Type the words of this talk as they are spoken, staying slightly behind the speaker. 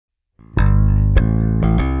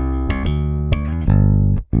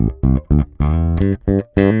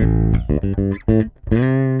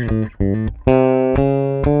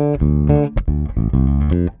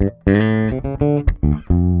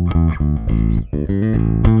Hey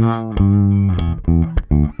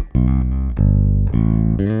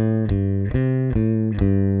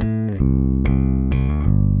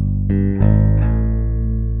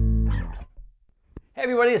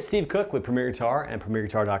everybody, it's Steve Cook with Premier Guitar and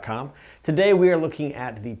PremierGuitar.com. Today we are looking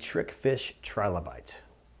at the Trickfish Trilobite.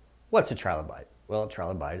 What's a trilobite? Well, a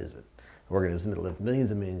trilobite is an organism that lived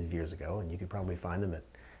millions and millions of years ago, and you could probably find them at,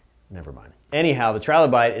 never mind. Anyhow, the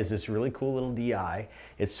trilobite is this really cool little DI.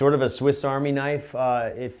 It's sort of a Swiss Army knife,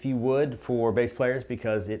 if you would, for bass players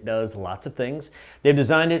because it does lots of things. They've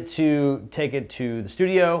designed it to take it to the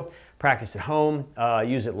studio, practice at home,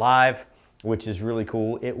 use it live, which is really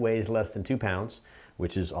cool. It weighs less than 2 pounds.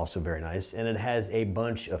 Which is also very nice, and it has a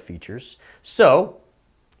bunch of features. So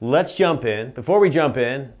let's jump in. Before we jump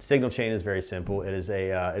in, signal chain is very simple. It is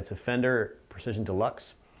it's a Fender Precision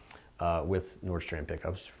Deluxe with Nordstrom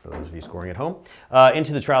pickups for those of you scoring at home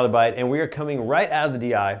into the Trilobite, and we are coming right out of the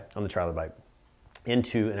DI on the Trilobite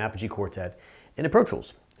into an Apogee Quartet into Pro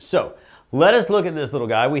Tools. So let us look at this little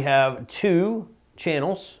guy. We have 2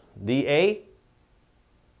 channels, the A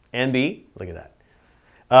and B. Look at that.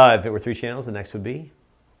 If it were 3 channels, the next would be,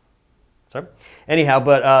 sorry. Anyhow,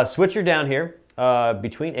 but switcher down here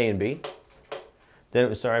between A and B. Then it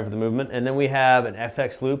was, sorry for the movement. And then we have an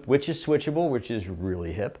FX loop, which is switchable, which is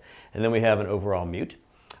really hip. And then we have an overall mute.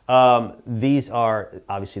 These are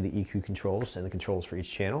obviously the EQ controls and the controls for each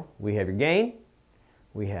channel. We have your gain,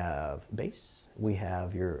 we have bass, we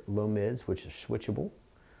have your low mids, which is switchable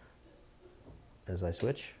as I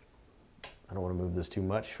switch. I don't want to move this too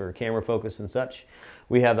much for camera focus and such.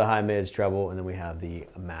 We have the high mids, treble, and then we have the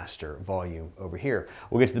master volume over here.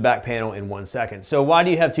 We'll get to the back panel in 1 second. So why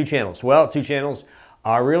do you have 2 channels? Well, 2 channels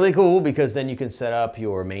are really cool because then you can set up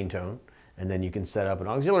your main tone, and then you can set up an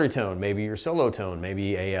auxiliary tone, maybe your solo tone,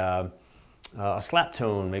 maybe a slap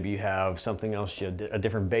tone, maybe you have something else, a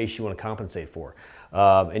different bass you want to compensate for.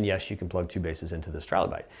 And yes, you can plug 2 basses into this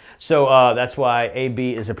Trilobite. So that's why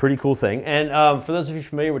AB is a pretty cool thing. And for those of you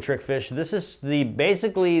familiar with Trickfish, this is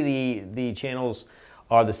basically the channels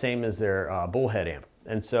are the same as their Bullhead amp.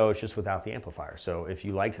 And so it's just without the amplifier. So if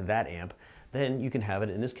you liked that amp, then you can have it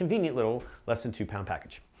in this convenient little less than 2 pound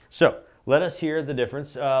package. So let us hear the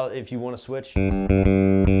difference. If you want to switch,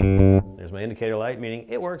 there's my indicator light, meaning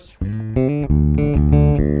it works.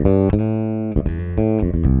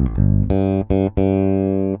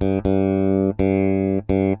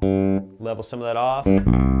 Level some of that off.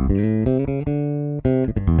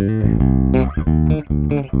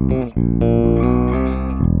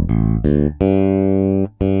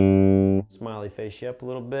 Smiley face you up a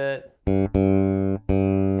little bit.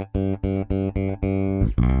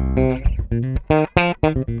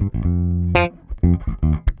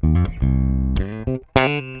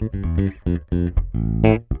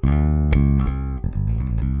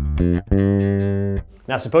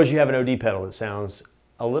 Now suppose you have an OD pedal that sounds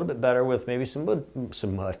a little bit better with maybe some mud,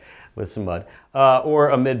 or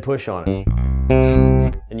a mid push on it.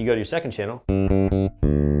 And you go to your second channel,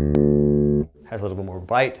 has a little bit more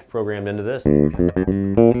bite programmed into this. And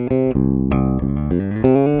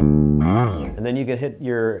then you can hit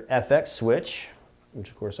your FX switch, which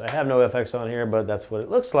of course I have no FX on here, but that's what it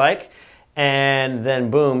looks like. And then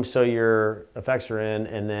boom, so your effects are in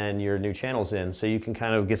and then your new channel's in. So you can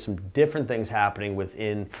kind of get some different things happening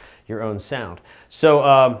within your own sound.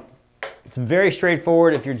 So it's very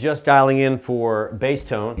straightforward if you're just dialing in for bass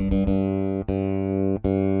tone.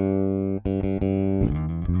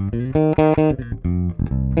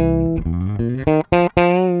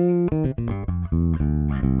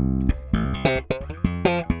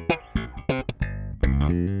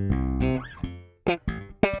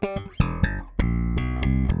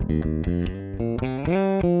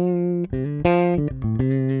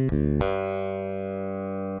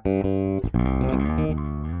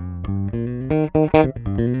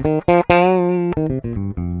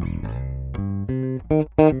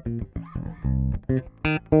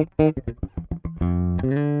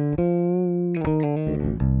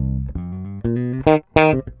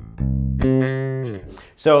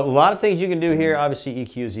 So a lot of things you can do here. Obviously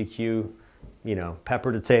EQ is EQ, you know,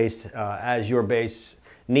 pepper to taste as your bass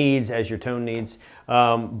needs, as your tone needs.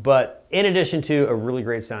 But in addition to a really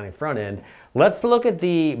great sounding front end, let's look at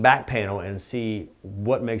the back panel and see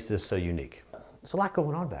what makes this so unique. There's a lot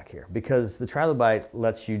going on back here because the Trilobite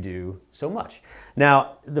lets you do so much.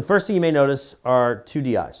 Now, the first thing you may notice are 2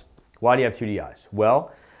 DIs. Why do you have 2 DIs?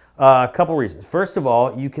 Well, a couple reasons. First of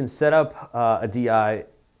all, you can set up a DI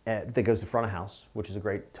that goes to front of house, which is a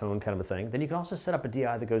great tone kind of a thing. Then you can also set up a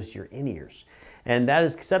DI that goes to your in-ears. And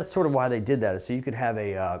that's sort of why they did that, is so you could have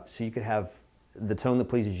the tone that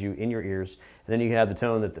pleases you in your ears, and then you can have the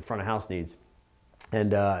tone that the front of house needs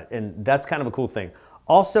And that's kind of a cool thing.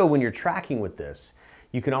 Also, when you're tracking with this,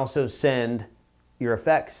 you can also send your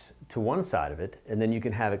effects to one side of it, and then you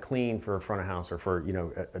can have it clean for a front of house or for, you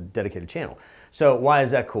know, a dedicated channel. So why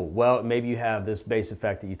is that cool? Well, maybe you have this bass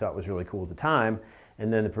effect that you thought was really cool at the time,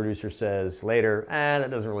 and then the producer says later,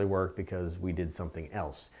 that doesn't really work because we did something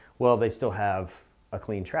else. Well, they still have a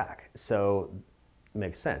clean track, so it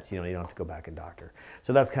makes sense. You know, you don't have to go back and doctor.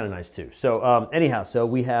 So that's kind of nice too. So anyhow, so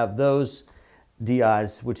we have those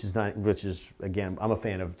DIs, which is again, I'm a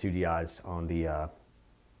fan of 2 DIs on the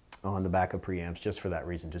back of preamps just for that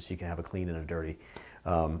reason, just so you can have a clean and a dirty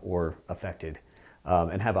or affected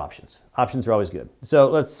and have options. Options are always good. So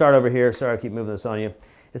let's start over here. Sorry, I keep moving this on you.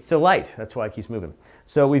 It's so light, that's why it keeps moving.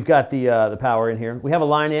 So we've got the power in here. We have a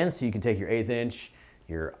line in, so you can take your 1/8 inch,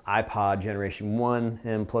 your iPod Generation 1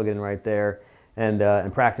 and plug it in right there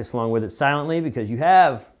and practice along with it silently because you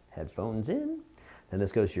have headphones in. And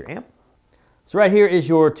this goes to your amp. So right here is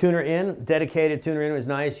your tuner in. Dedicated tuner in is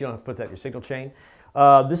nice. You don't have to put that in your signal chain.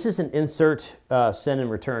 This is an insert send and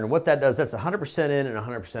return. And what that does, that's 100% in and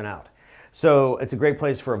 100% out. So it's a great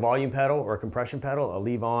place for a volume pedal or a compression pedal, a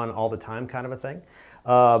leave on all the time kind of a thing.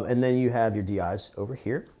 And then you have your DIs over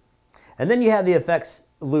here. And then you have the effects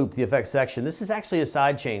loop, the effects section. This is actually a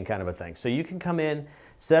side chain kind of a thing. So you can come in,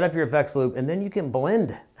 set up your effects loop, and then you can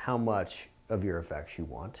blend how much of your effects you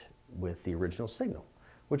want with the original signal,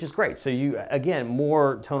 which is great. So you, again,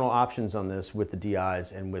 more tonal options on this with the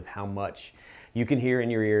DIs and with how much you can hear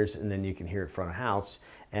in your ears, and then you can hear it front of house.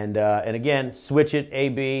 And again, switch it,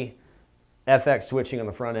 A/B, FX switching on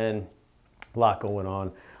the front end, a lot going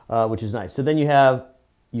on, which is nice. So then you have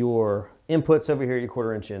your inputs over here, your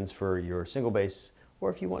 1/4 inch ins for your single bass, or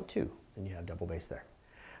if you want 2, then you have double bass there.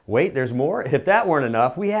 Wait, there's more. If that weren't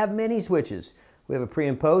enough, we have mini switches. We have a pre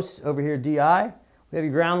and post over here, DI. We have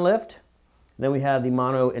your ground lift. Then we have the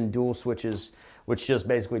mono and dual switches, which just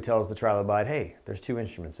basically tells the Trilobite, hey, there's 2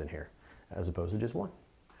 instruments in here, as opposed to just 1.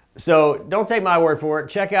 So don't take my word for it.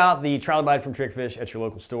 Check out the Trilobite from Trickfish at your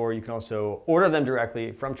local store. You can also order them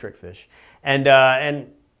directly from Trickfish and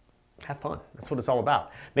have fun. That's what it's all about.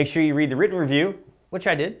 Make sure you read the written review, which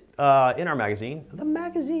I did in our magazine, the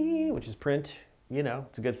magazine, which is print. You know,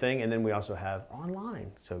 it's a good thing. And then we also have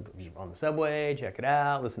online. So on the subway, check it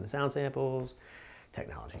out, listen to sound samples.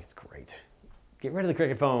 Technology, it's great. Get rid of the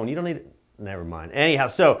cricket phone. You don't need it. Never mind. Anyhow,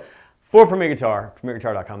 so for Premier Guitar,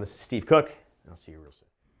 premierguitar.com, this is Steve Cook. I'll see you real soon.